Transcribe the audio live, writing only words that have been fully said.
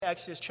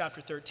Exodus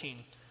chapter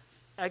 13.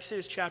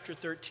 Exodus chapter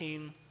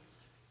 13,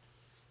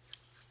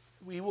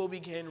 we will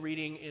begin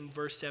reading in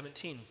verse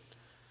 17.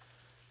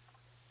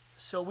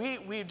 So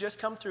we've just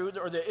come through,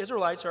 or the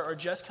Israelites are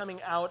just coming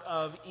out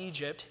of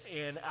Egypt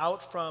and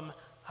out from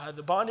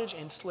the bondage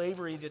and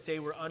slavery that they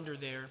were under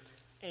there.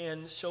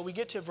 And so we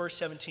get to verse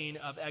 17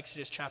 of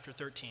Exodus chapter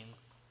 13.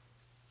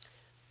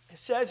 It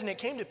says, "And it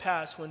came to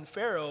pass when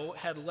Pharaoh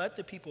had let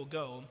the people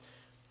go,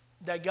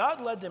 that God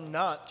led them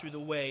not through the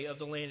way of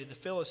the land of the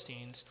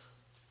Philistines,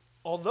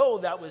 although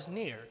that was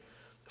near.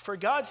 For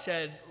God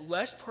said,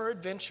 lest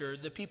peradventure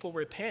the people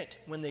repent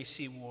when they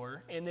see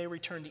war, and they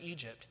return to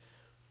Egypt.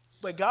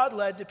 But God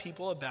led the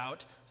people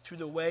about through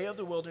the way of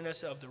the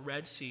wilderness of the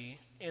Red Sea,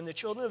 and the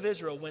children of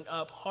Israel went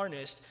up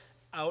harnessed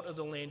out of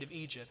the land of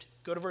Egypt."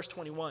 Go to verse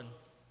 21.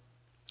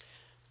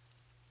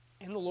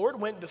 "And the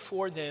Lord went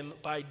before them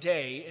by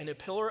day in a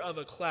pillar of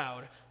a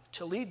cloud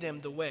to lead them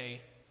the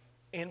way,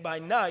 and by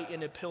night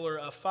in a pillar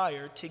of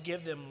fire to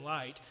give them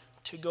light,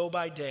 to go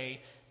by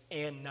day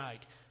and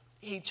night.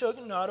 He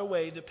took not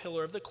away the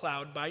pillar of the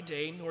cloud by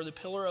day, nor the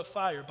pillar of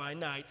fire by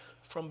night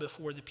from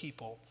before the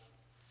people."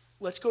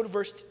 Let's go to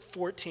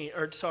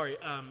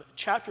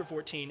chapter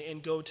 14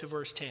 and go to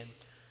verse 10.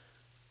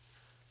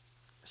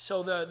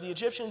 So the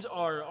Egyptians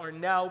are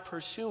now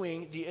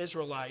pursuing the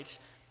Israelites,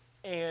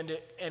 and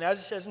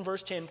as it says in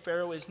verse 10,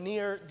 Pharaoh is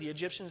near, the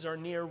Egyptians are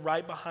near,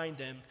 right behind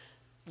them.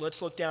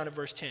 Let's look down at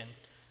verse 10.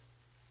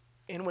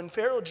 "And when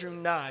Pharaoh drew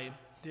nigh,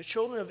 the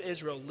children of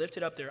Israel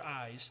lifted up their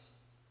eyes,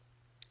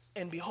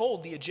 and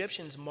behold, the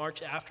Egyptians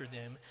marched after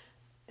them,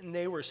 and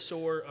they were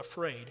sore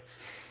afraid.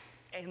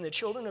 And the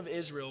children of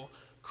Israel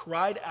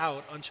cried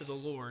out unto the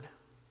Lord,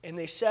 and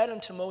they said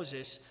unto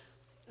Moses,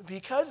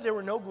 Because there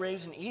were no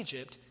graves in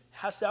Egypt,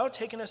 hast thou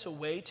taken us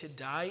away to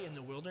die in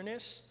the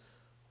wilderness?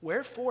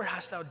 Wherefore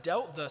hast thou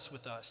dealt thus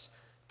with us,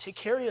 to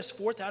carry us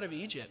forth out of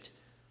Egypt?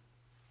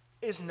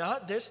 Is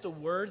not this the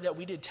word that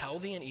we did tell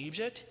thee in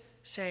Egypt,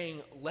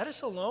 saying, Let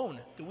us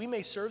alone, that we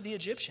may serve the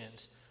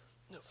Egyptians?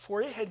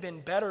 For it had been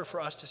better for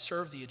us to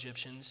serve the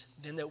Egyptians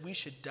than that we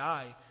should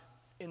die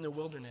in the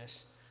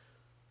wilderness."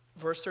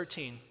 Verse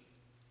 13,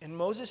 "And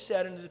Moses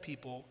said unto the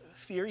people,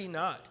 Fear ye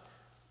not,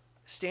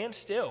 stand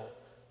still,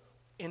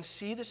 and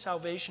see the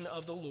salvation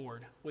of the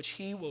Lord, which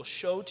he will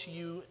show to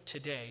you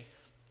today.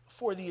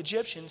 For the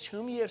Egyptians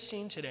whom ye have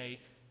seen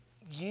today,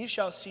 ye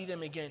shall see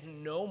them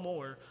again no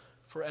more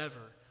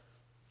forever.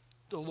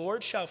 The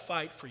Lord shall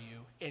fight for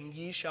you, and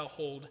ye shall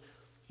hold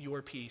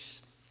your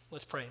peace."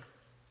 Let's pray.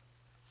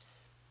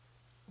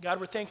 God,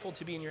 we're thankful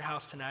to be in your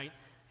house tonight.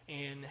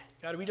 And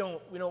God, we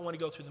don't want to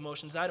go through the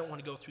motions. I don't want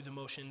to go through the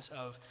motions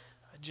of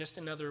just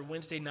another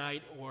Wednesday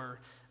night or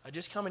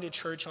just coming to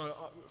church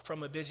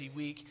from a busy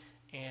week.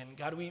 And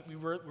God,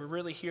 we're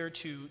really here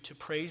to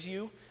praise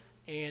you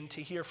and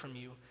to hear from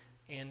you.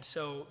 And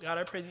so, God,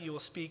 I pray that you will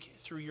speak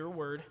through your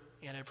word,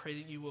 and I pray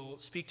that you will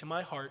speak to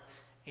my heart.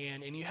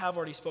 And you have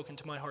already spoken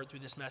to my heart through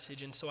this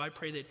message. And so I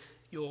pray that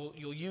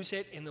you'll use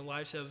it in the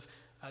lives of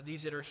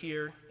these that are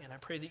here. And I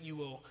pray that you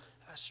will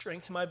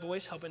strengthen my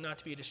voice, help it not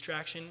to be a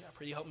distraction. I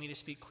pray you help me to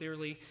speak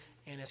clearly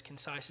and as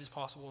concise as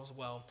possible as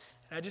well.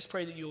 And I just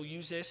pray that you'll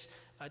use this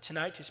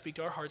tonight to speak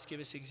to our hearts, give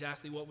us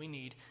exactly what we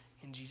need.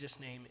 In Jesus'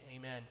 name,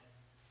 amen.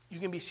 You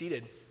can be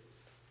seated.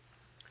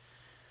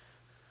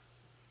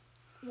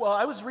 Well,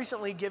 I was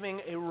recently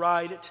giving a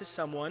ride to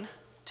someone,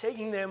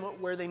 taking them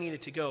where they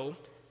needed to go.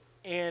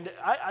 And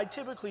I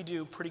typically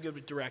do pretty good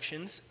with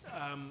directions.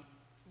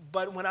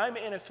 But when I'm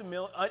in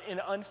an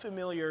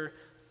unfamiliar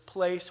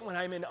place, when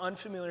I'm in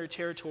unfamiliar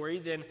territory,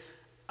 then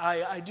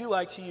I do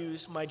like to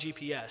use my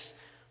GPS.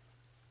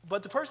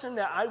 But the person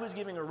that I was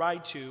giving a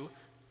ride to,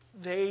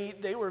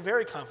 they were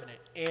very confident,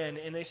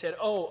 and they said,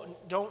 "Oh,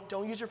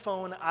 don't use your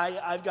phone.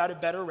 I've got a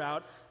better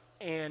route,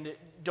 and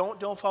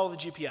don't follow the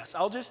GPS.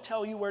 I'll just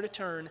tell you where to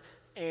turn,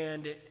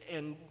 and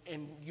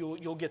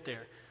you'll get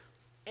there."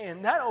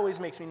 And that always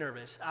makes me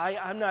nervous.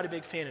 I'm not a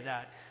big fan of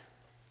that.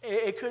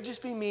 It could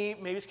just be me.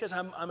 Maybe it's because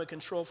I'm a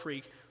control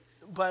freak.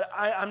 But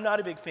I'm not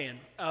a big fan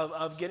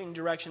of getting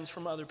directions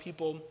from other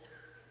people,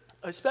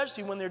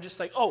 especially when they're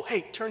just like, "Oh,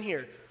 hey, turn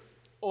here,"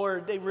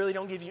 or they really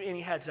don't give you any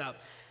heads up.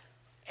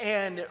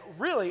 And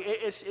really,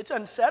 it's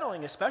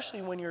unsettling,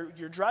 especially when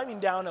you're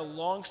driving down a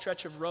long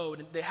stretch of road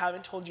and they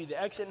haven't told you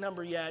the exit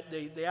number yet.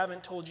 They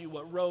haven't told you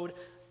what road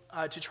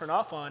to turn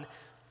off on.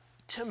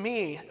 To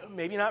me,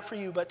 maybe not for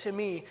you, but to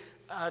me,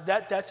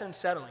 that's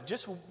unsettling.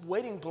 Just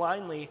waiting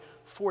blindly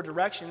for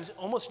directions,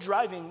 almost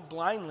driving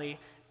blindly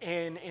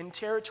in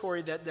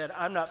territory that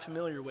I'm not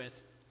familiar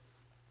with.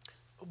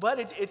 But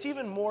it's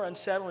even more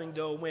unsettling,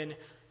 though, when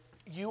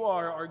you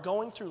are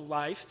going through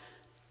life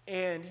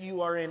and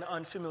you are in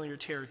unfamiliar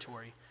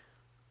territory.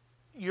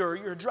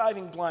 You're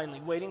driving blindly,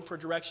 waiting for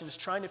directions,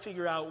 trying to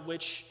figure out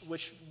which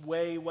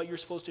way, what you're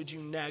supposed to do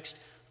next,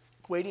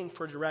 waiting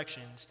for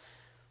directions.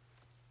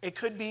 It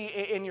could be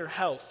in your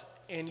health,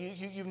 and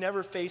you've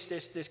never faced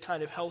this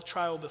kind of health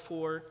trial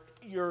before.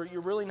 You're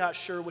really not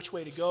sure which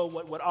way to go,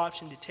 what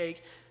option to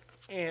take.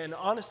 And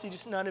honestly,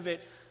 just none of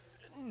it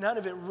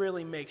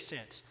really makes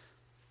sense.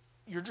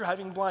 You're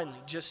driving blindly,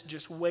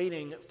 just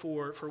waiting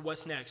for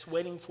what's next,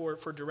 waiting for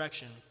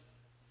direction.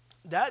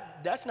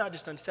 That's not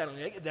just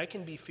unsettling. That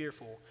can be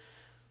fearful.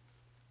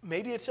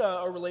 Maybe it's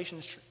a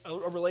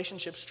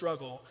relationship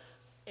struggle,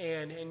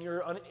 and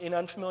you're in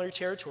unfamiliar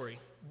territory.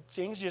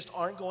 Things just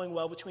aren't going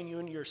well between you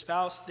and your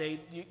spouse. They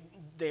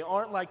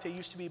aren't like they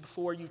used to be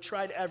before. You've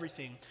tried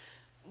everything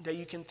that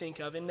you can think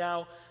of, and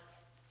now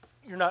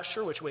you're not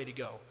sure which way to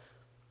go.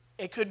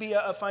 It could be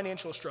a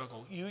financial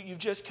struggle. You've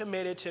just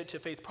committed to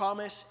Faith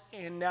Promise,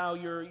 and now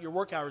your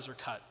work hours are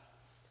cut.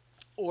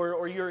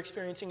 Or you're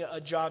experiencing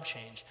a job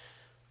change,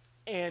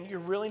 and you're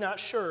really not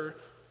sure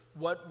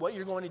what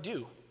you're going to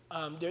do.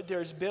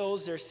 There's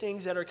bills, there's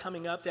things that are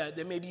coming up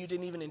that maybe you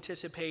didn't even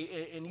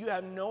anticipate, and you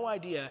have no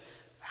idea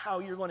how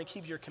you're going to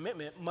keep your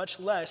commitment, much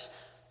less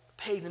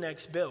pay the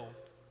next bill.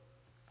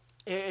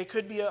 It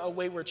could be a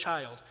wayward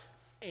child,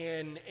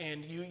 and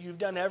you've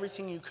done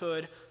everything you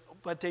could,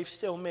 but they've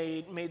still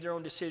made their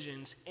own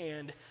decisions,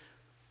 and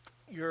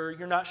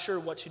you're not sure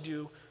what to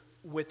do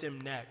with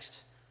them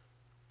next.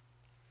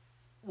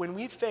 When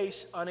we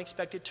face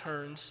unexpected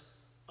turns,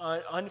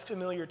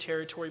 unfamiliar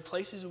territory,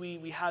 places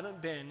we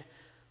haven't been,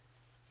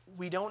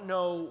 we don't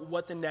know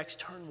what the next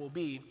turn will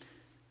be.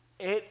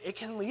 It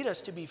can lead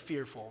us to be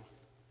fearful.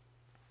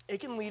 It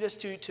can lead us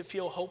to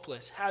feel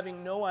hopeless,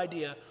 having no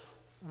idea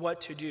what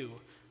to do.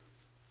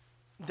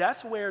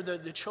 That's where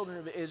the children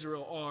of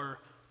Israel are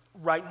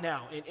right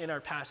now in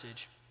our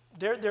passage.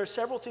 There are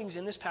several things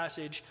in this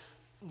passage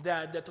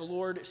that the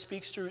Lord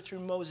speaks through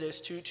Moses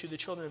to the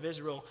children of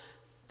Israel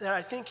that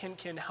I think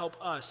can help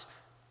us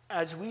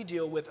as we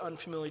deal with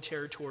unfamiliar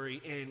territory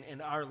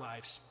in our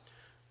lives.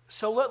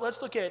 So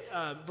let's look at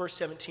verse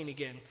 17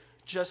 again,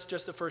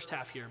 just the first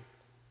half here.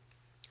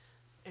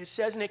 It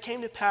says, "And it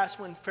came to pass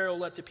when Pharaoh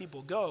let the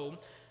people go,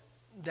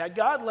 that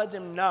God led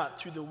them not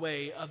through the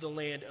way of the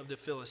land of the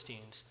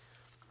Philistines."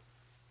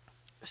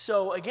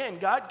 So again,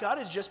 God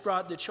has just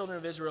brought the children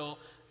of Israel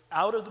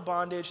out of the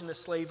bondage and the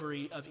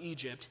slavery of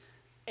Egypt,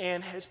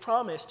 and has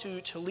promised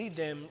to lead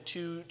them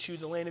to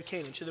the land of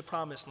Canaan, to the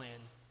promised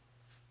land.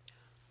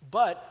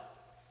 But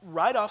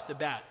right off the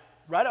bat,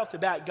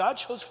 God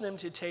chose for them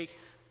to take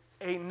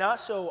a not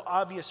so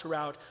obvious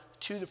route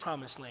to the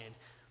promised land.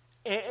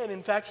 And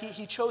in fact,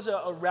 he chose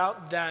a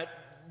route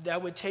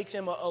that would take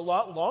them a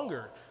lot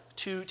longer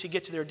to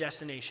get to their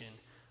destination.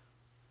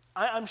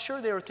 I'm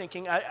sure they were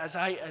thinking, as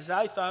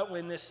I thought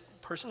when this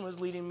person was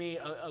leading me,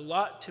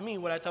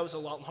 what I thought was a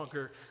lot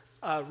longer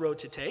road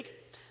to take.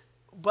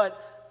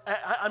 But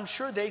I'm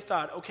sure they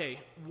thought, okay,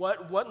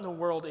 what in the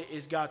world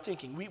is God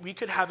thinking? We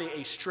could have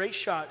a straight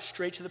shot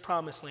straight to the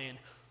promised land.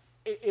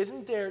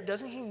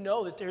 Doesn't he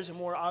know that there's a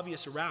more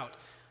obvious route?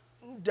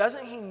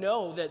 Doesn't he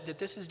know that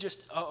this is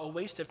just a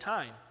waste of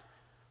time?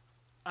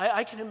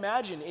 I can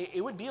imagine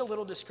it would be a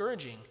little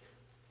discouraging,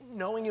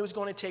 knowing it was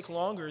going to take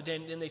longer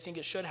than they think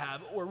it should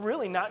have, or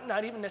really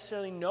not even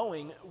necessarily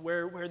knowing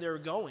where they're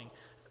going.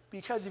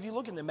 Because if you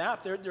look at the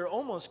map, they're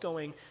almost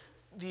going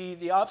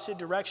the opposite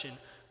direction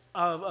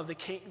of the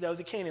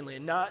Canaan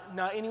land,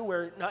 not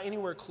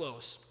anywhere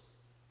close.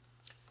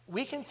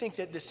 We can think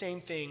that the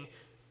same thing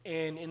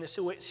in the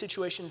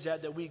situations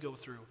that we go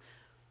through.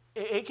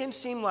 It can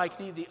seem like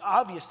the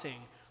obvious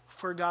thing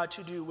for God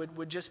to do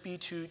would just be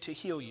to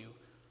heal you,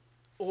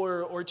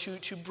 or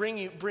to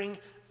bring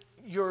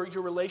your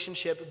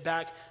relationship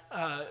back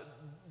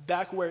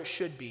where it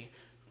should be,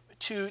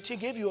 to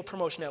give you a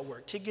promotion at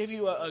work, to give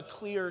you a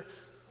clear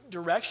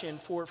direction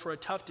for a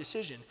tough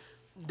decision.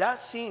 That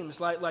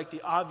seems like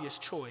the obvious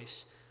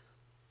choice.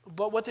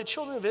 But what the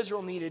children of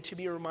Israel needed to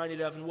be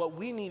reminded of, and what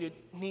we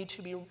need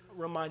to be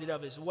reminded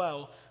of as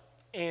well,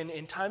 and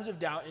in times of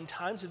doubt, in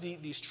times of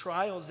these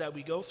trials that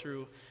we go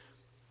through,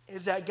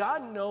 is that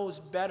God knows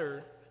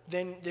better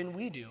than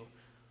we do.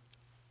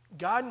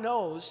 God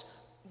knows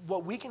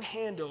what we can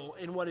handle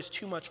and what is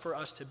too much for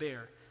us to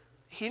bear.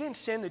 He didn't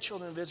send the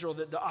children of Israel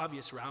the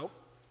obvious route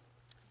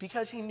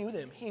because he knew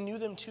them. He knew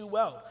them too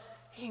well.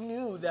 He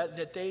knew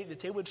that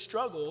they would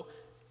struggle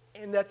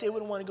and that they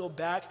would want to go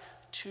back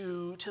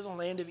to the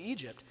land of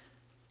Egypt.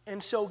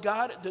 And so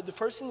God, the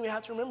first thing we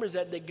have to remember is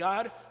that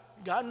God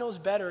knows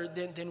better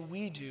than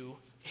we do.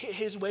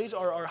 His ways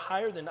are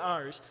higher than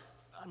ours.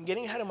 I'm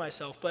getting ahead of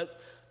myself, but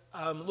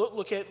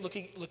look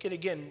at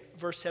again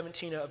verse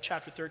 17 of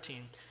chapter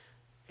 13.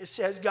 It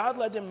says, "God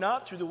led them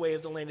not through the way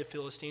of the land of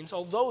Philistines,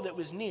 although that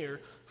was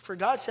near. For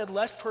God said,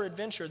 lest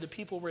peradventure the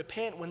people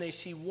repent when they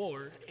see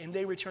war, and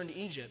they return to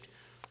Egypt."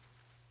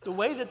 The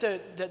way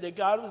that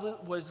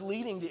God was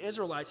leading the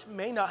Israelites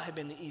may not have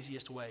been the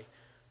easiest way.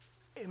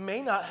 It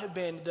may not have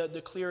been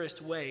the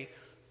clearest way,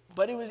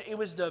 but it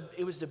was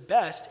the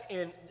best,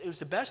 and it was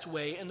the best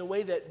way, and the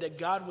way that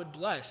God would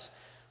bless.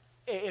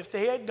 If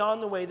they had gone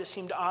the way that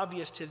seemed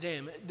obvious to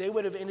them, they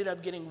would have ended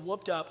up getting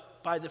whooped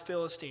up by the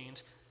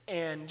Philistines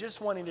and just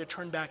wanting to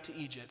turn back to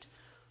Egypt.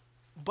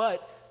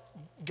 But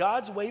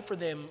God's way for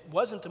them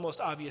wasn't the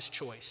most obvious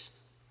choice.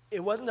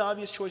 It wasn't the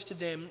obvious choice to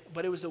them,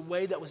 but it was the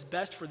way that was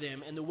best for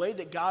them, and the way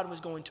that God was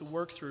going to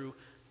work through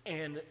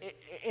and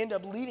end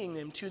up leading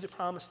them to the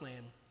promised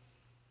land.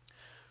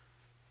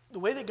 The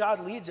way that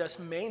God leads us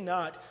may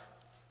not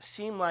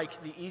seem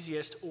like the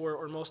easiest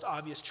or most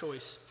obvious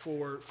choice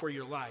for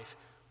your life.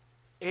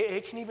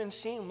 It can even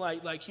seem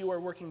like you are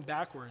working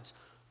backwards,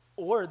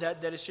 or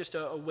that it's just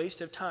a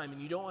waste of time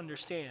and you don't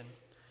understand.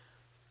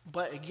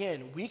 But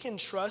again, we can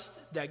trust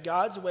that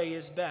God's way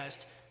is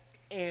best,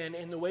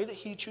 and the way that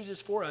he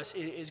chooses for us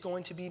is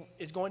going to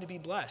be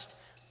blessed.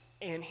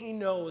 And he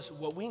knows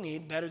what we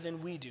need better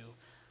than we do.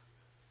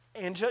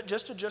 And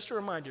just a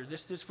reminder,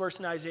 this verse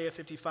in Isaiah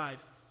 55,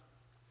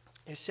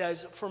 it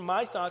says, "For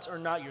my thoughts are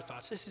not your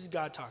thoughts." This is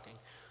God talking.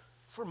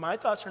 "For my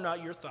thoughts are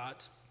not your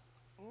thoughts,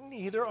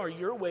 neither are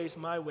your ways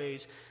my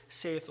ways,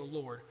 saith the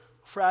Lord.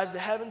 For as the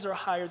heavens are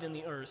higher than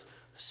the earth,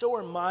 so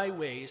are my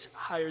ways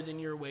higher than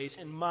your ways,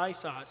 and my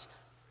thoughts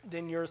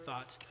than your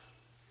thoughts."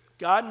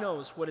 God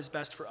knows what is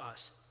best for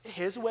us.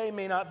 His way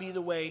may not be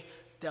the way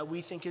that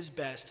we think is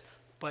best,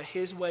 but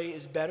his way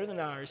is better than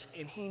ours,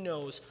 and he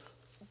knows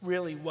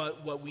really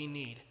what we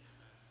need.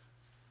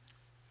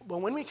 But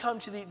when we come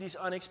to these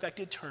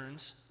unexpected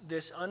turns,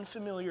 this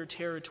unfamiliar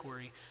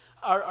territory,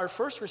 our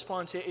first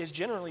response is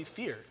generally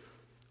fear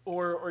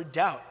or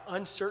doubt,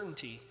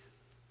 uncertainty.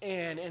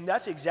 And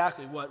that's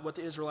exactly what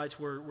the Israelites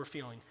were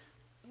feeling.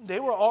 They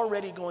were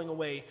already going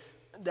away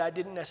that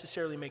didn't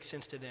necessarily make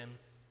sense to them.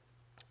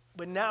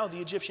 But now the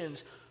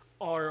Egyptians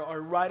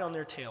are right on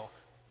their tail.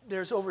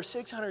 There's over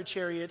 600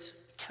 chariots,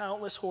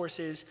 countless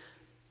horses,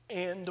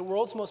 and the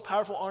world's most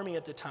powerful army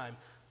at the time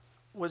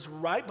was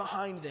right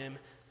behind them,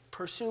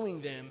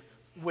 pursuing them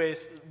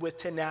with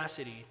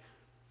tenacity.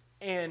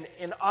 And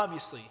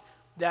obviously,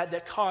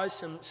 that caused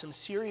some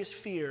serious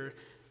fear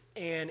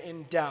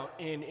and doubt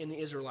in the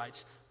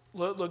Israelites.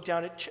 Look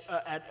down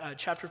at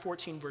chapter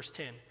 14, verse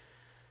 10.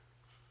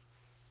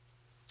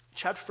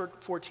 Chapter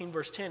 14,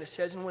 verse 10, it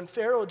says, "And when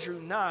Pharaoh drew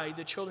nigh,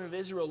 the children of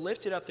Israel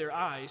lifted up their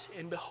eyes,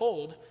 and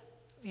behold,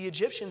 the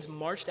Egyptians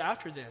marched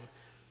after them.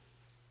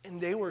 And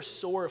they were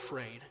sore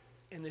afraid,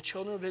 and the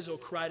children of Israel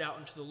cried out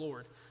unto the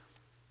Lord."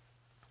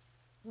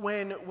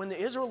 When the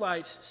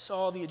Israelites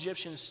saw the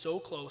Egyptians so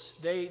close,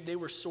 they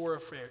were sore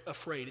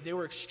afraid. They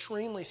were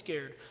extremely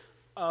scared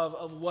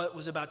of what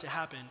was about to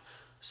happen.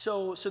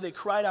 So they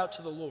cried out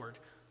to the Lord.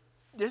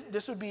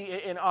 This would be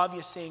an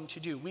obvious thing to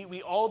do.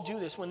 We all do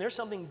this. When there's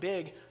something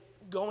big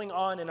going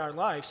on in our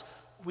lives,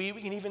 we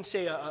can even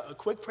say a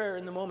quick prayer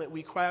in the moment.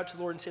 We cry out to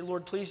the Lord and say,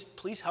 "Lord,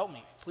 please help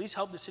me. Please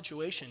help the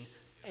situation."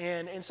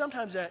 And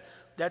sometimes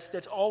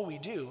that's all we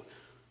do.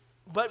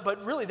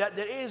 But really, that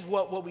is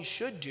what we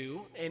should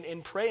do,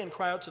 and pray and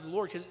cry out to the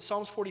Lord, because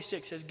Psalms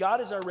 46 says,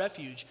 "God is our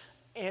refuge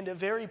and a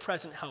very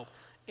present help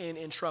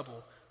in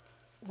trouble."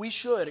 We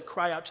should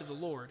cry out to the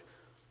Lord.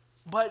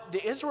 But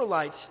the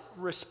Israelites'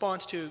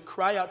 response to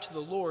cry out to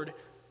the Lord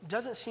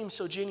doesn't seem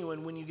so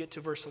genuine when you get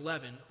to verse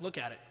 11. Look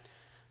at it.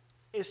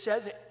 It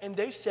says, "And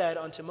they said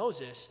unto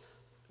Moses,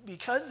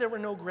 Because there were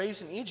no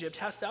graves in Egypt,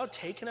 hast thou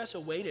taken us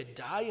away to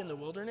die in the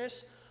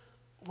wilderness?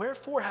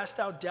 Wherefore hast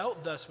thou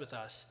dealt thus with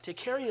us, to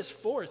carry us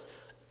forth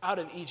out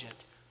of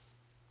Egypt?"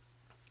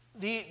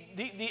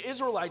 The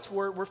Israelites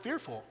were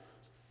fearful,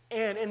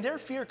 and their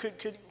fear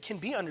can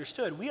be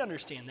understood. We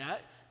understand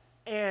that.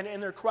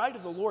 And their cry to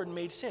the Lord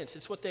made sense.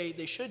 It's what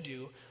they should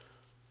do.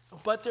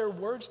 But their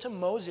words to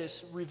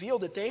Moses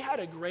revealed that they had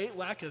a great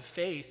lack of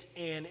faith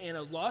and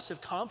a loss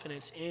of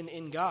confidence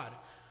in God.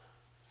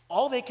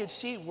 All they could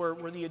see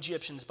were the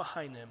Egyptians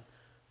behind them,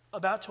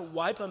 about to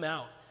wipe them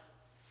out.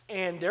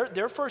 And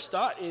their first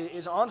thought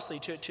is honestly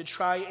to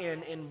try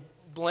and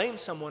blame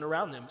someone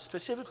around them,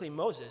 specifically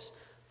Moses.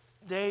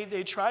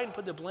 They try and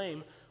put the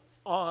blame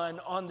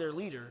on their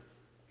leader.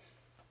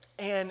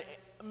 And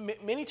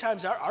many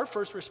times our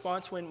first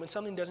response when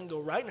something doesn't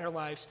go right in our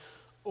lives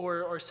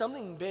or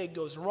something big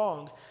goes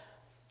wrong,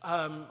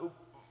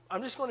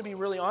 I'm just going to be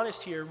really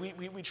honest here.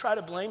 We try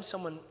to blame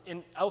someone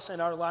else in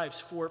our lives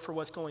for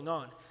what's going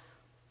on.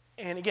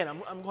 And again,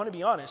 I'm going to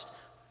be honest.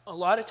 A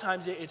lot of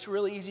times it's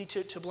really easy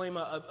to blame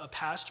a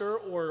pastor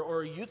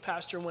or a youth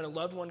pastor when a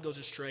loved one goes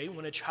astray,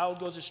 when a child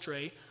goes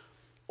astray,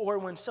 or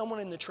when someone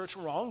in the church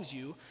wrongs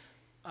you.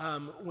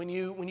 When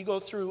you go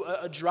through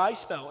a dry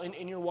spell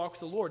in your walk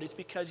with the Lord, it's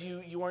because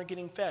you aren't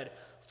getting fed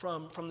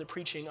from the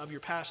preaching of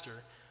your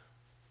pastor.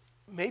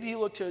 Maybe you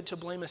look to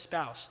blame a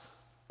spouse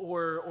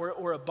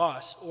or a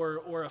boss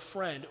or a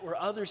friend or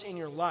others in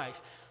your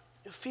life.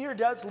 Fear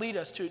does lead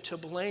us to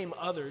blame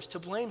others, to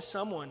blame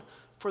someone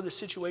for the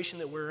situation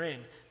that we're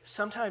in.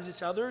 Sometimes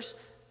it's others,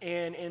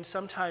 and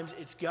sometimes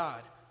it's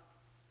God.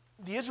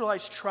 The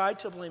Israelites tried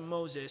to blame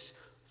Moses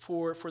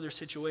for their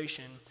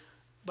situation,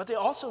 but they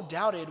also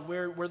doubted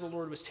where the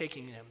Lord was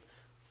taking them.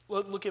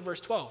 Look at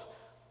verse 12.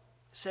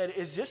 It said,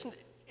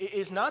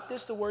 Is not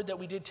this the word that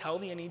we did tell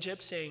thee in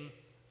Egypt, saying,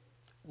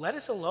 Let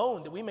us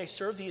alone, that we may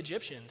serve the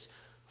Egyptians?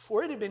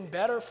 For it had been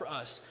better for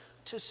us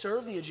to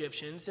serve the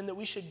Egyptians than that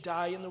we should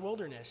die in the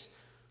wilderness.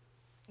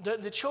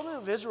 The children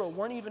of Israel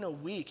weren't even a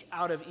week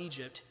out of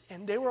Egypt,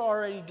 and they were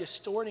already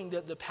distorting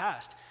the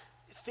past,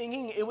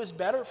 thinking it was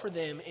better for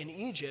them in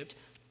Egypt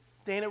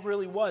than it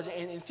really was,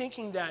 and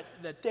thinking that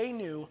they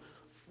knew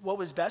what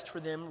was best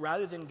for them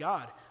rather than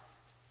God.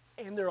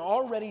 And they're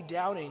already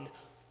doubting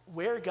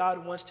where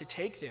God wants to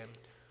take them.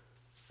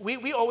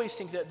 We always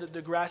think that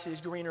the grass is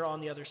greener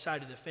on the other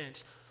side of the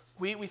fence.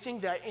 We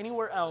think that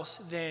anywhere else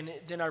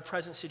than our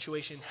present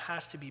situation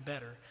has to be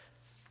better,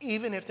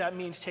 even if that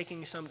means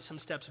taking some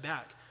steps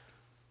back.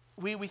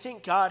 We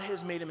think God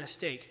has made a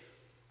mistake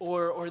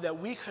or that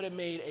we could have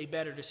made a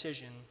better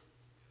decision.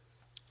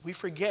 We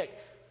forget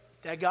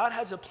that God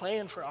has a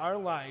plan for our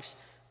lives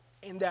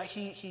and that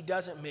he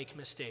doesn't make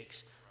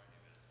mistakes.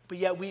 But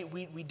yet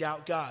we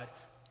doubt God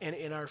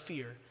in our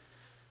fear.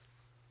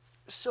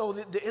 So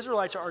the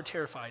Israelites are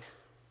terrified.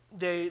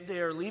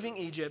 They are leaving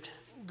Egypt,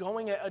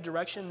 going a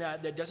direction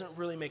that doesn't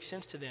really make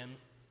sense to them.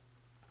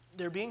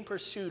 They're being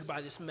pursued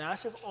by this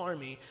massive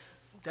army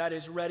that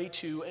is ready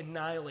to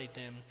annihilate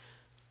them.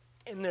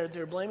 And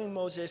they're blaming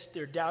Moses,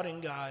 they're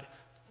doubting God.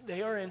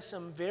 They are in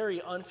some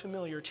very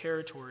unfamiliar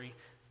territory.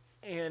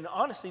 And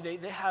honestly,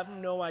 they have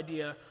no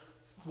idea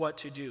what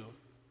to do.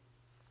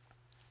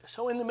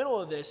 So in the middle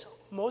of this,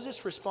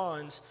 Moses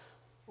responds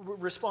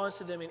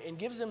to them and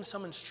gives them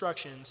some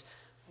instructions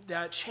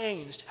that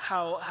changed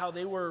how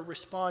they were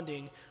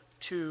responding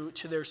to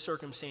their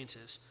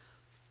circumstances.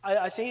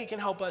 I think it can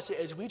help us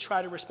as we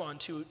try to respond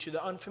to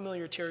the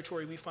unfamiliar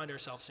territory we find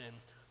ourselves in.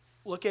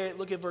 Look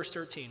at verse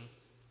 13.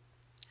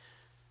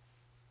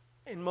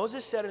 And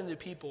Moses said unto the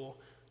people,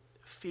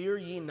 "Fear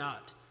ye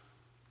not.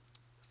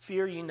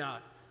 Fear ye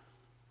not."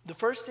 The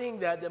first thing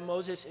that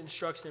Moses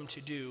instructs them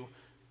to do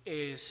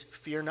is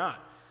fear not.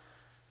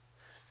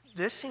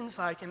 This seems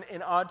like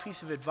an odd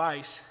piece of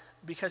advice,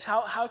 because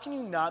how can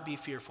you not be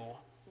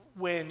fearful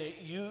when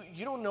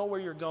you don't know where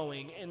you're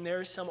going and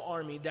there's some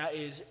army that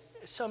is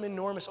some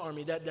enormous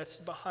army that's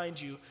behind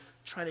you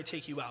trying to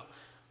take you out?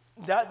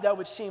 That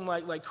would seem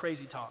like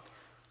crazy talk.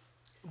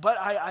 But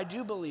I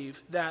do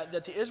believe that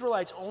the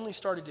Israelites only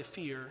started to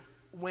fear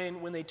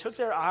when they took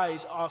their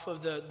eyes off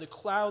of the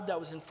cloud that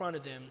was in front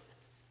of them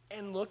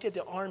and looked at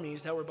the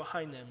armies that were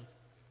behind them.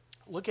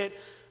 Look at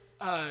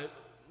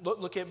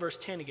verse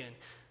 10 again.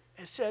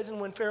 It says, "And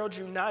when Pharaoh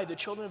drew nigh, the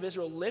children of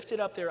Israel lifted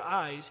up their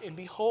eyes, and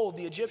behold,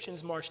 the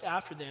Egyptians marched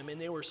after them,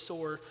 and they were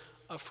sore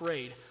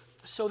afraid."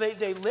 So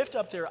they lift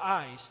up their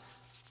eyes,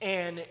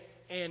 and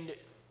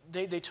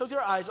they took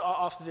their eyes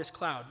off of this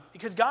cloud,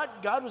 because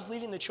God was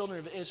leading the children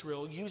of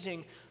Israel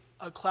using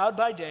a cloud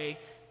by day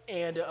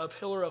and a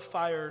pillar of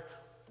fire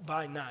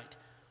by night.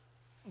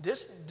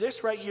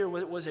 This right here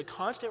was a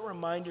constant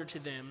reminder to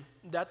them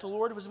that the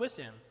Lord was with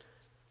them,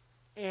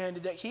 and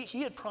that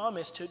he had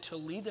promised to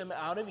lead them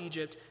out of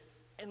Egypt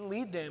and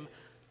lead them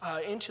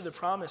into the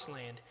promised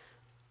land.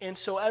 And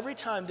so every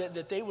time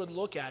that they would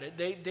look at it,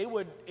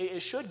 it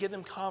should give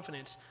them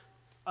confidence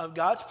of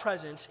God's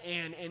presence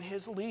and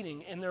his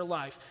leading in their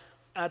life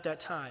at that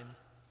time.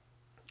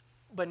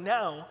 But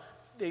now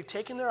they've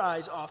taken their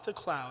eyes off the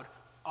cloud,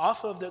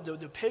 off of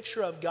the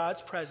picture of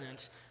God's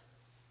presence,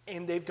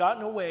 and they've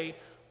gotten away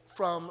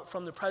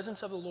from the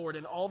presence of the Lord,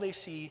 and all they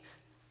see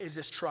is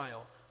this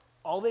trial.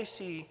 All they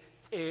see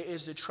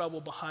is the trouble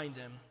behind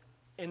them.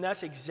 And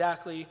that's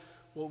exactly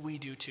what we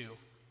do too.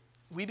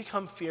 We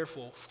become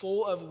fearful,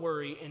 full of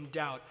worry and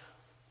doubt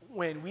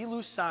when we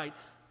lose sight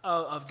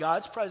of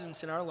God's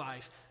presence in our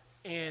life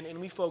and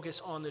we focus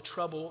on the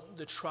trouble,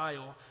 the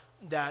trial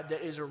that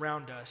is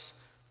around us.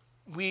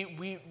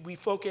 We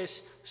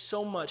focus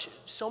so much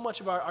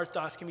of our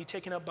thoughts can be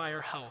taken up by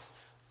our health,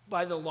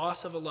 by the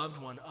loss of a loved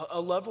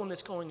one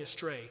that's going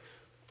astray,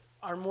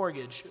 our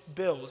mortgage,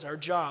 bills, our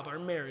job, our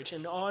marriage,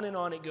 and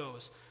on it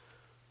goes.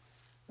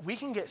 We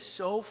can get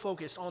so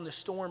focused on the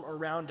storm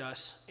around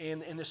us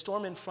and the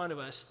storm in front of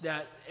us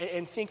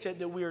and think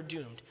that we are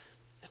doomed.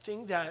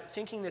 Thinking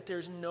that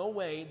there's no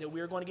way that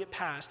we are going to get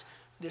past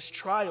this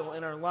trial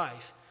in our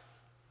life.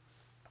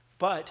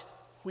 But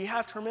we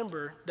have to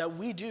remember that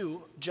we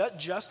do,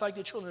 just like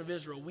the children of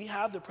Israel, we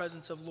have the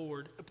presence of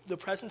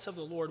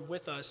the Lord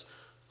with us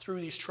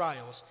through these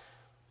trials.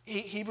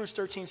 Hebrews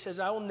 13 says,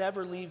 "I will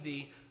never leave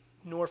thee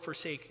nor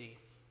forsake thee."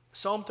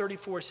 Psalm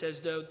 34 says,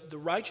 the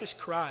righteous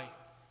cry,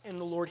 and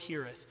the Lord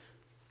heareth,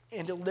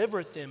 and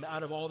delivereth them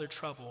out of all their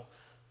trouble.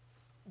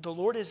 The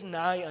Lord is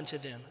nigh unto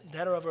them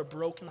that are of a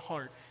broken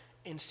heart,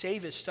 and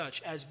saveth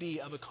such as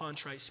be of a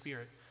contrite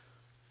spirit.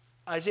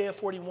 Isaiah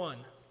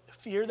 41,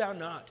 "Fear thou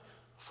not,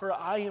 for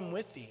I am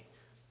with thee.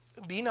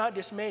 Be not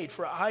dismayed,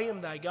 for I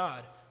am thy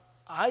God.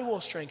 I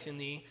will strengthen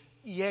thee,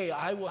 yea,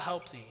 I will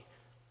help thee.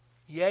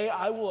 Yea,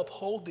 I will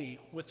uphold thee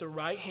with the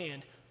right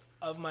hand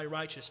of my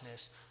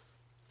righteousness."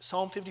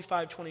 Psalm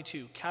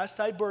 55:22, "Cast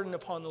thy burden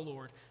upon the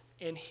Lord,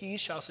 and he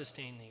shall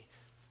sustain thee.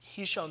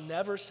 He shall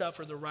never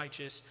suffer the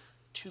righteous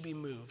to be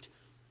moved."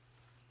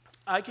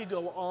 I could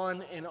go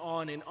on and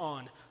on and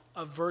on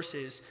of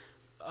verses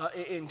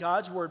in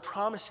God's word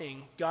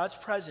promising God's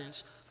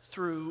presence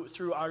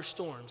through our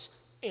storms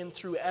and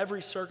through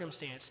every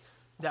circumstance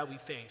that we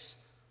face.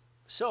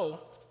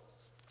 So,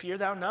 fear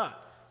thou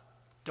not.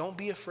 Don't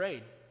be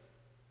afraid.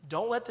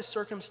 Don't let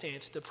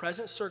the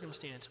present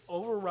circumstance,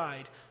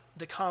 override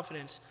the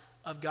confidence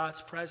of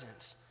God's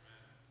presence.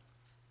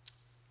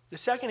 The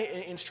second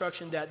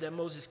instruction that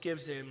Moses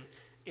gives them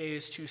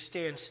is to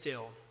stand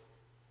still.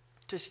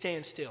 To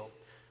stand still.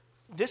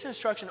 This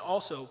instruction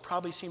also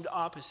probably seemed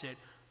opposite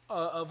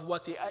of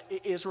what the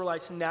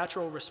Israelites'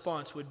 natural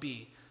response would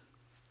be.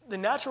 The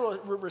natural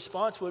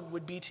response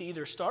would be to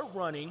either start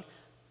running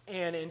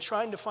and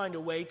trying to find a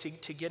way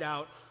to get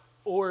out,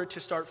 or to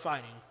start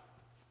fighting.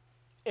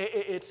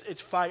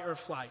 It's fight or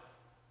flight.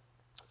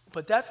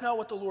 But that's not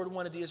what the Lord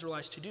wanted the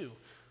Israelites to do.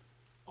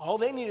 All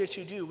they needed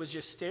to do was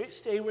just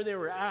stay where they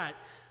were at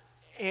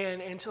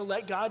and to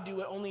let God do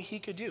what only he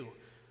could do.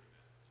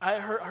 I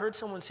heard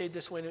someone say it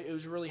this way, and it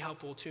was really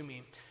helpful to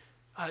me.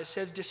 It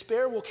says,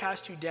 despair will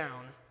cast you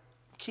down,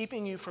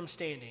 keeping you from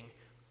standing.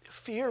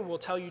 Fear will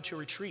tell you to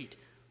retreat.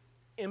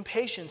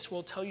 Impatience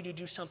will tell you to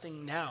do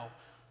something now.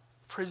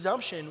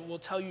 Presumption will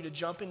tell you to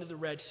jump into the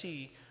Red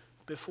Sea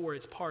before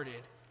it's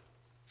parted.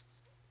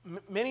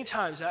 Many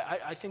times,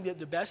 I think that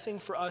the best thing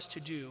for us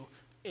to do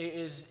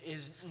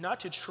is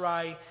not to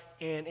try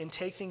and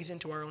take things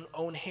into our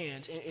own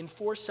hands and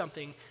force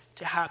something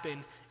to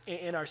happen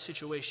in our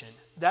situation.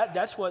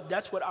 That's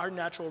what our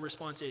natural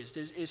response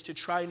is to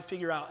try and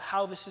figure out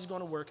how this is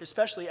going to work,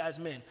 especially as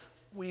men.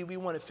 We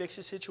want to fix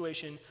the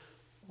situation.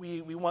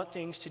 We want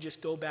things to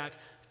just go back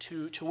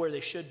to where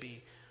they should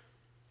be.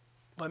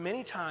 But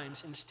many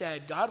times,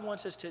 instead, God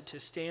wants us to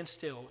stand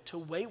still, to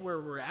wait where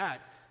we're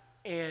at,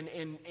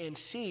 and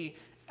see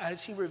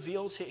as he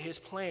reveals his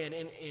plan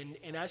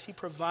and as he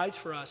provides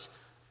for us,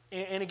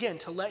 and again,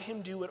 to let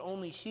him do what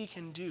only he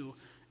can do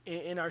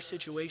in our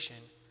situation.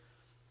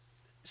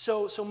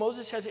 So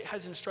Moses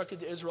has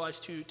instructed the Israelites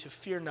to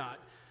fear not,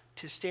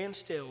 to stand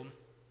still,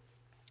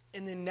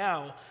 and then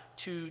now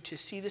to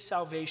see the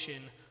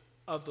salvation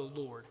of the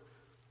Lord.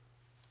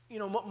 You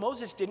know,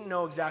 Moses didn't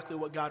know exactly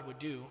what God would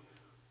do,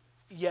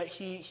 yet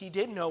he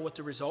did know what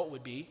the result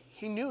would be.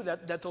 He knew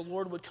that the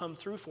Lord would come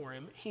through for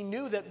him. He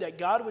knew that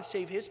God would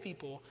save his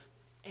people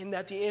and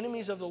that the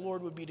enemies of the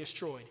Lord would be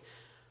destroyed.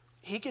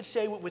 He could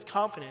say with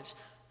confidence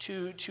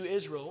to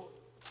Israel,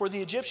 for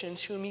the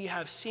Egyptians whom ye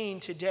have seen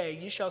today,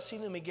 ye shall see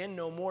them again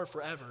no more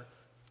forever.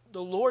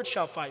 The Lord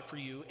shall fight for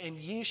you, and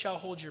ye shall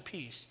hold your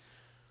peace.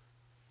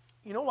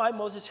 You know why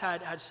Moses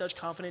had such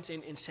confidence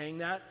in saying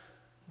that?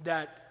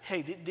 That,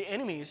 hey, the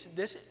enemies,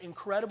 this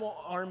incredible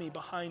army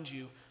behind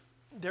you,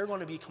 they're going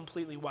to be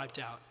completely wiped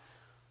out.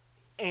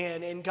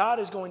 And God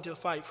is going to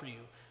fight for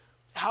you.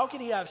 How could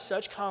he have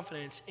such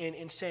confidence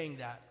in saying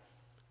that?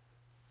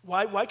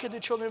 Why could the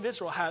children of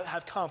Israel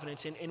have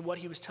confidence in what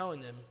he was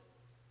telling them?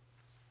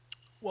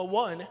 Well,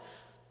 one,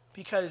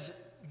 because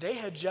they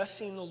had just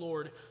seen the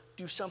Lord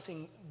do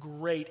something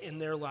great in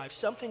their lives,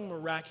 something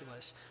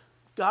miraculous.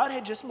 God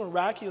had just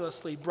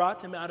miraculously brought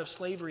them out of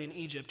slavery in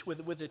Egypt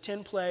with the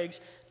 10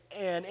 plagues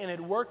and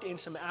had worked in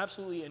some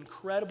absolutely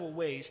incredible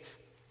ways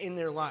in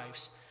their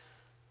lives.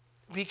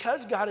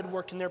 Because God had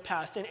worked in their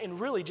past, and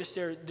really just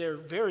their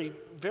very,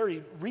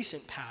 very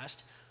recent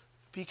past,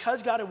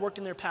 because God had worked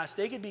in their past,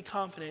 they could be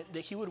confident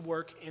that he would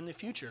work in the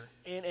future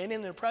and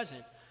in their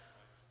present.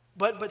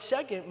 But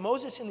second,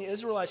 Moses and the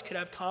Israelites could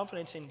have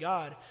confidence in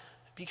God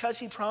because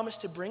he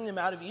promised to bring them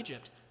out of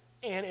Egypt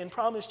and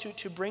promised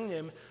to bring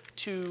them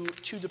to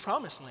the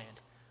promised land.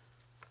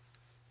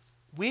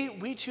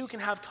 We too can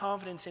have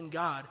confidence in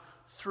God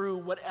through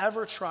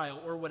whatever trial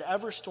or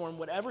whatever storm,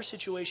 whatever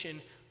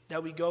situation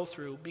that we go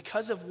through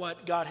because of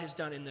what God has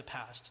done in the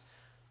past.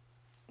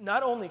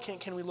 Not only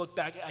can we look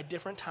back at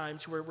different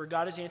times where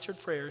God has answered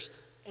prayers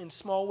in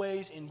small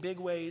ways, in big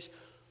ways,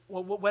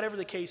 whatever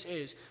the case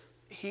is,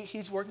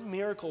 he's worked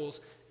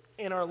miracles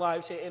in our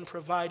lives and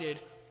provided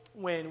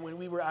when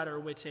we were at our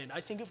wits' end.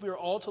 I think if we were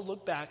all to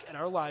look back at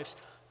our lives,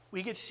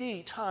 we could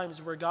see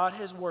times where God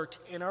has worked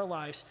in our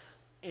lives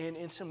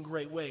in some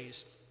great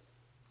ways.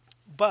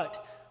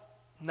 But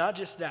not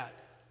just that.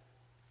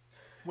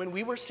 When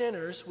we were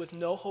sinners with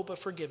no hope of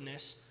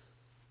forgiveness,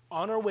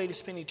 on our way to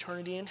spend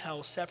eternity in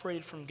hell,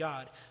 separated from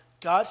God,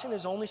 God sent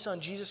his only son,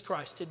 Jesus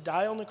Christ, to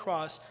die on the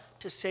cross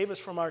to save us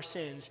from our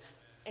sins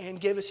and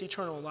give us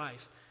eternal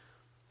life.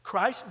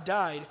 Christ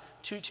died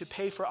to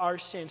pay for our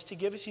sins, to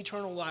give us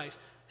eternal life,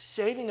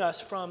 saving us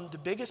from the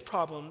biggest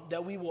problem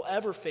that we will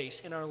ever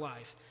face in our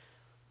life.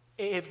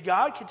 If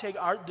God could take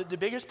the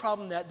biggest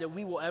problem that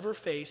we will ever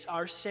face,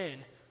 our sin,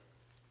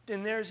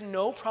 then there's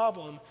no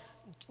problem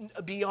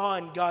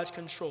beyond God's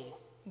control.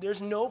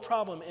 There's no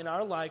problem in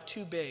our life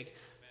too big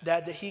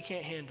that he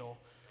can't handle.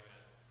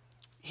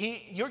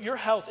 Your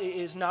health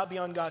is not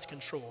beyond God's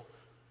control.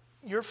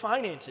 Your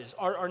finances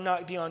are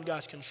not beyond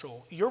God's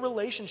control. Your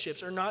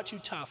relationships are not too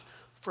tough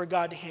for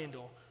God to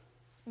handle.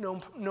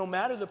 No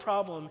matter the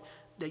problem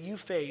that you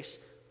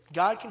face,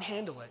 God can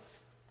handle it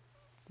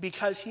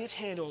because he has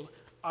handled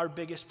our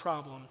biggest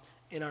problem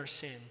in our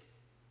sin.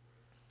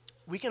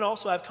 We can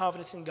also have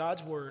confidence in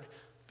God's word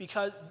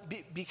because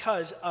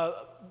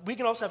we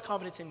can also have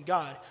confidence in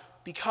God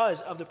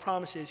because of the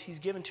promises he's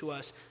given to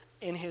us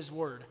in his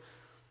word.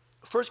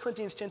 1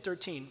 Corinthians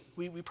 10:13,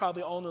 we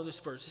probably all know this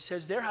verse. It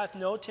says, there hath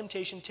no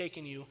temptation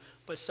taken you,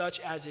 but such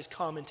as is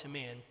common to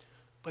man.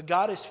 But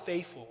God is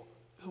faithful,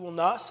 who will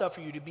not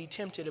suffer you to be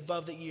tempted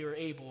above that ye are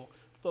able,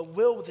 but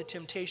will with the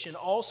temptation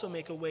also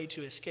make a way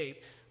to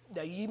escape,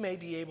 that ye may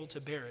be able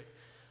to bear it.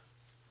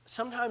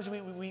 sometimes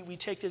we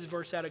take this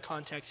verse out of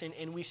context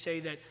and we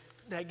say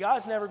that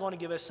God's never going to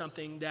give us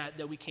something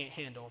that we can't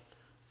handle.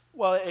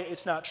 Well,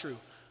 it's not true.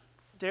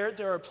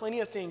 There are plenty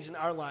of things in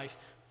our life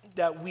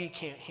that we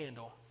can't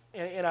handle.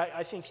 And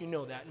I think you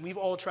know that. And we've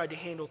all tried to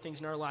handle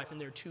things in our life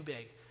and they're too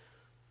big.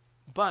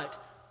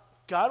 But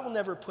God will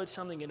never put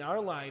something in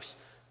our lives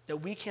that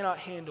we cannot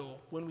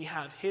handle when we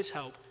have his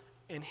help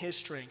and his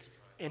strength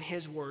and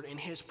his word and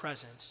his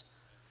presence.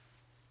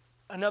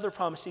 Another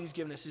promise that he's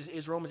given us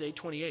is Romans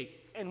 8:28.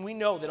 And we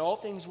know that all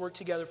things work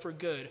together for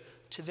good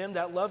to them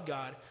that love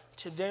God,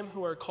 to them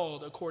who are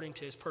called according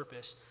to his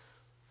purpose.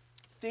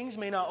 Things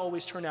may not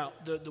always turn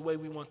out the way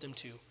we want them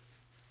to.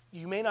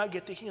 You may not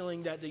get the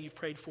healing that you've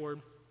prayed for.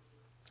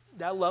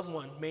 That loved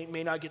one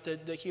may not get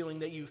the healing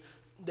that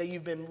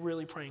you've been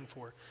really praying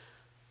for.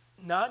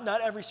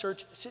 Not every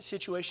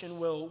situation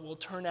will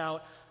turn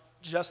out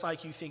just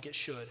like you think it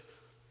should.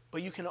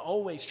 But you can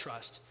always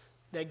trust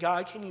that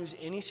God can use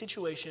any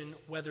situation,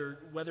 whether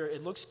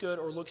it looks good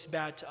or looks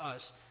bad to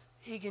us.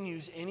 He can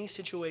use any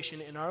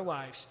situation in our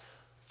lives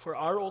for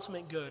our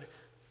ultimate good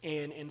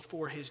and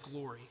for his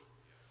glory.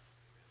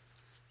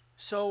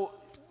 So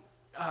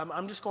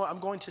I'm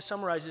going to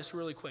summarize this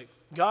really quick.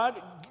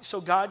 God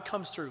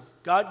comes through.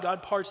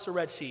 God parts the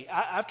Red Sea.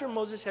 After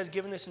Moses has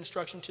given this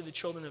instruction to the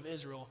children of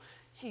Israel,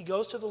 he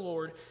goes to the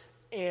Lord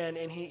and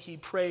he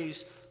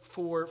prays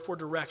for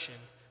direction.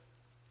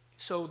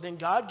 So then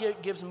God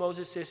gives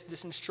Moses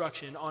this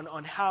instruction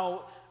on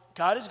how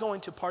God is going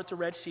to part the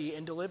Red Sea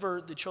and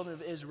deliver the children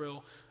of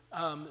Israel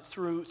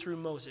through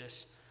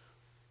Moses.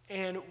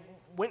 And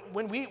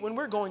when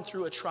we're going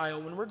through a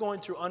trial, when we're going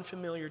through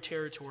unfamiliar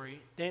territory,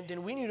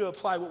 then we need to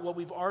apply what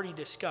we've already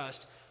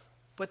discussed,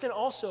 but then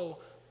also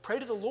pray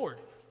to the Lord.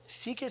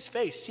 Seek his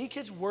face, seek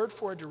his word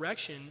for a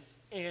direction,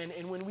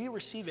 and when we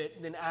receive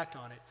it, then act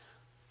on it.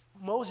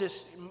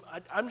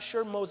 I'm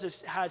sure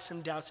Moses had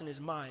some doubts in his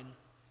mind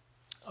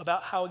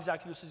about how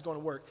exactly this is going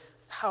to work.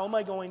 How am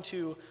I going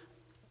to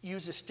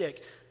use a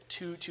stick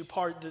to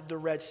part the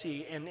Red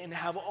Sea and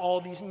have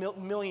all these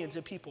millions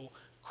of people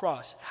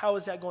cross? How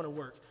is that going to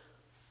work?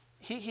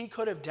 He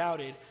could have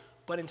doubted,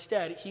 but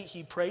instead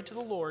he prayed to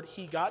the Lord,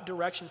 he got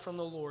direction from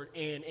the Lord,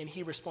 and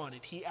he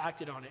responded. He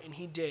acted on it, and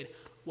he did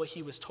what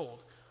he was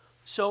told.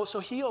 So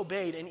he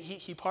obeyed, and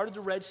he parted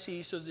the Red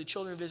Sea so that the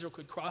children of Israel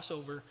could cross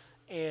over,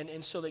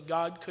 and so that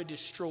God could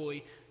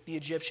destroy the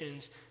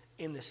Egyptians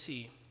in the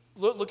sea.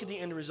 Look at the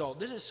end result.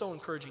 This is so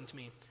encouraging to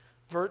me.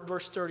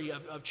 Verse 30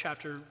 of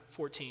chapter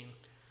 14.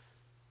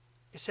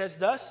 It says,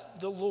 "Thus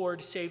the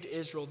Lord saved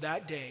Israel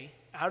that day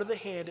out of the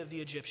hand of the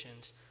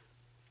Egyptians.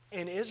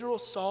 And Israel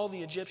saw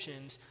the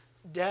Egyptians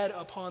dead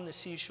upon the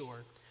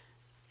seashore.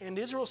 And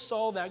Israel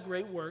saw that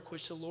great work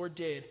which the Lord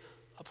did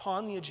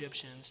upon the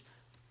Egyptians.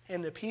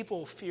 And the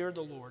people feared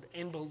the Lord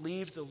and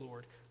believed the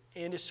Lord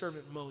and his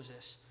servant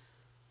Moses."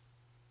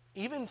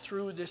 Even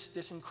through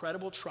this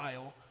incredible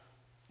trial,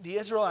 the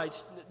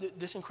Israelites,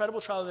 this incredible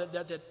trial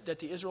that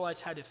the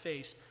Israelites had to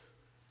face,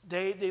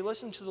 they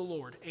listened to the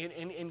Lord,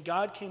 and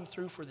God came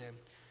through for them.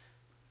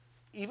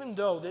 Even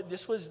though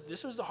this was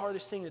the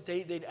hardest thing that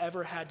they'd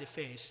ever had to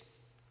face,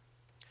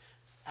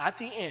 at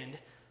the end,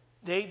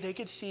 they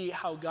could see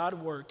how God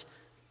worked,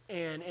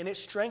 and it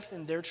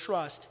strengthened their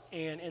trust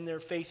and their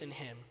faith in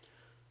him.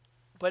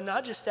 But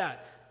not just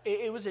that,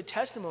 it was a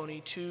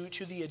testimony to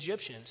the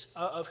Egyptians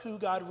of who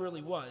God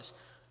really was.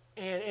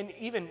 And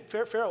even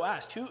Pharaoh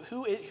asked,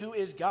 who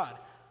is God?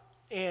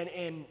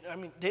 And I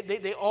mean,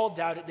 they all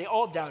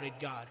doubted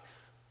God.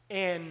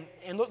 And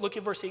look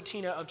at verse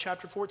 18 of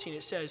chapter 14.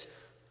 It says,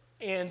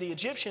 "And the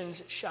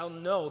Egyptians shall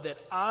know that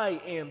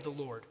I am the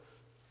Lord,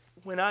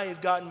 when I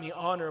have gotten me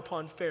honor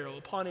upon Pharaoh,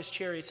 upon his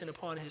chariots, and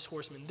upon his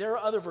horsemen." There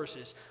are other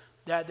verses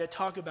that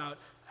talk about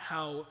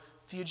how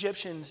the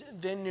Egyptians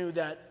then knew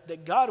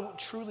that God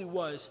truly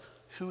was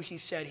who he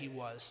said he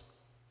was.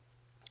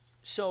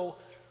 So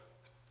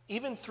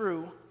even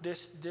through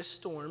this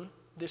storm,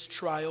 this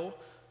trial,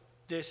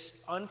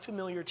 this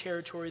unfamiliar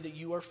territory that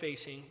you are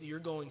facing, that you're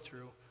going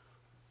through,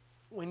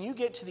 when you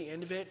get to the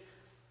end of it,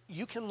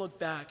 you can look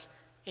back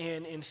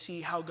and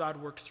see how God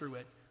worked through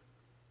it.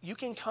 You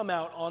can come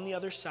out on the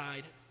other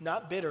side,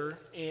 not bitter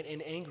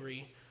and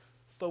angry,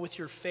 but with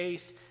your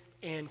faith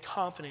and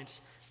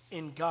confidence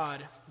in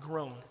God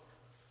grown.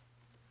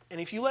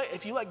 And if you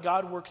let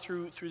God work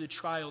through the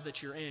trial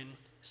that you're in,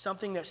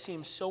 something that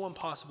seems so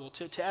impossible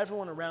to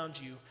everyone around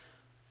you,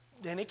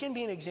 then it can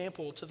be an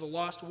example to the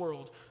lost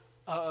world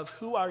of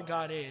who our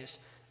God is,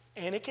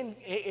 and it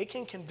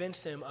can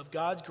convince them of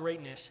God's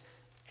greatness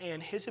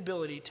and his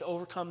ability to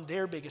overcome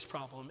their biggest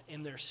problem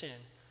in their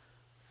sin.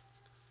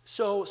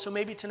 So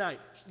maybe tonight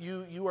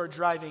you are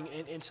driving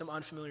in some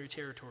unfamiliar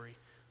territory.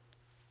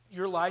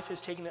 Your life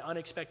has taken an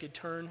unexpected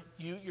turn.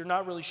 You're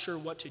not really sure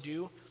what to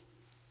do.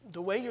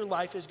 The way your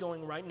life is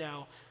going right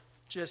now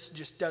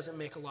just doesn't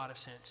make a lot of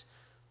sense.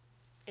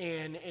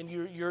 And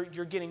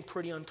you're getting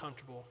pretty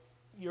uncomfortable.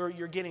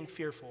 You're getting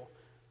fearful.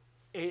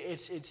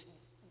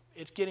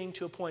 It's getting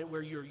to a point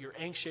where you're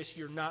anxious,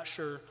 you're not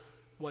sure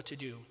what to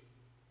do.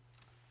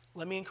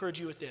 Let me encourage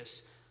you with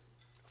this.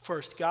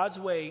 First, God's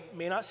way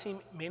may not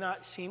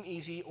seem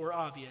easy or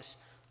obvious,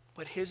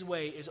 but his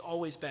way is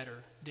always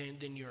better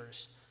than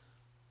yours.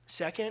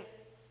 Second,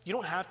 you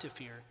don't have to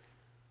fear.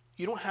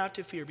 You don't have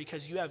to fear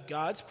because you have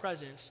God's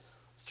presence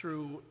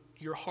through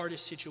your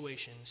hardest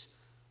situations.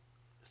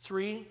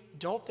 3,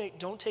 don't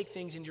take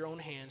things into your own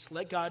hands.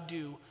 Let God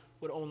do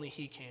what only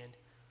he can.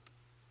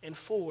 And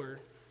 4,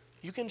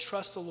 you can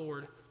trust the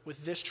Lord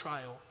with this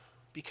trial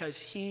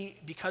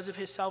because of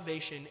his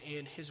salvation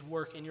and his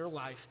work in your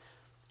life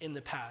in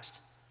the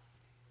past.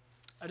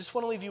 I just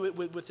want to leave you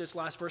with this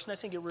last verse, and I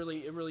think it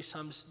really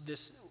sums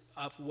this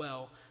up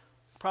well.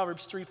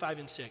 Proverbs 3, 5,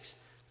 and 6.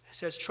 It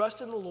says,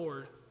 trust in the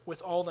Lord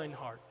with all thine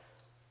heart,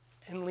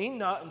 and lean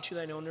not unto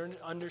thine own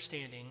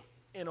understanding.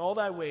 In all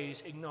thy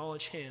ways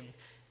acknowledge him,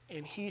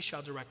 and he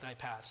shall direct thy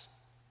paths.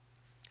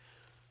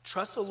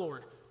 Trust the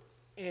Lord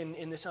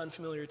in this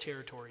unfamiliar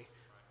territory.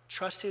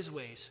 Trust his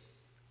ways,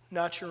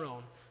 not your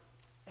own.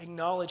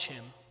 Acknowledge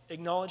him.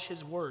 Acknowledge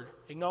his word.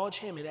 Acknowledge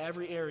him in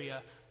every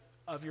area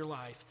of your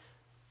life,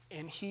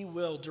 and he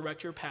will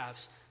direct your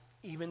paths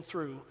even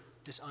through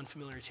this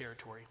unfamiliar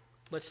territory.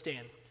 Let's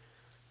stand.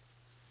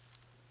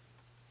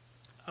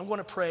 I'm going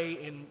to pray,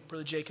 and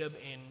Brother Jacob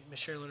and Ms.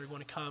 Sherilyn are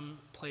going to come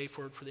play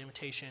for the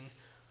invitation.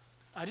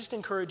 I just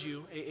encourage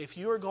you, if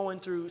you are going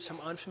through some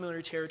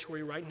unfamiliar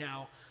territory right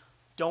now,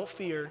 don't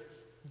fear,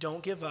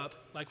 don't give up,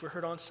 like we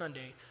heard on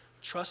Sunday.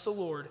 Trust the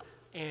Lord,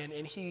 and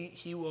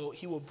he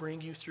will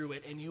bring you through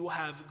it, and you will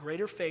have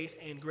greater faith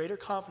and greater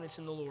confidence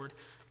in the Lord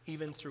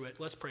even through it.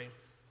 Let's pray.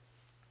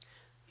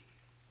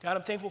 God,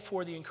 I'm thankful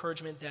for the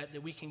encouragement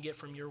that we can get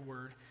from your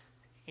word,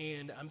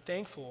 and I'm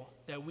thankful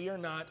that we are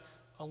not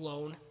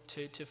alone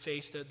to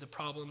face the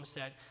problems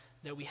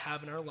that we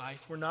have in our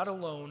life. We're not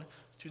alone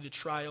through the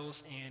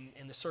trials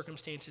and the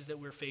circumstances that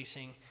we're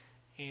facing.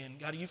 And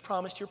God, you've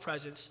promised your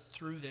presence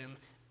through them.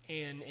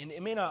 And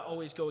it may not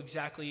always go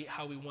exactly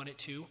how we want it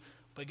to,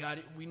 but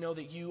God, we know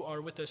that you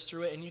are with us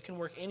through it, and you can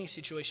work any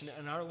situation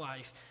in our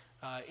life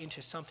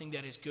into something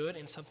that is good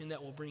and something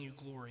that will bring you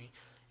glory.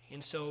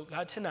 And so,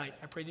 God, tonight,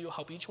 I pray that you'll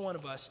help each one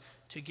of us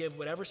to give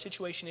whatever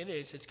situation it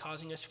is that's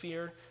causing us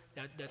fear,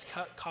 that's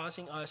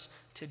causing us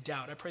to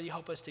doubt. I pray that you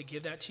help us to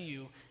give that to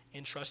you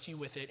and trust you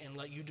with it and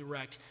let you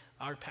direct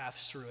our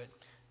paths through it.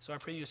 So I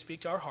pray you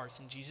speak to our hearts.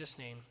 In Jesus'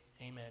 name,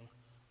 amen.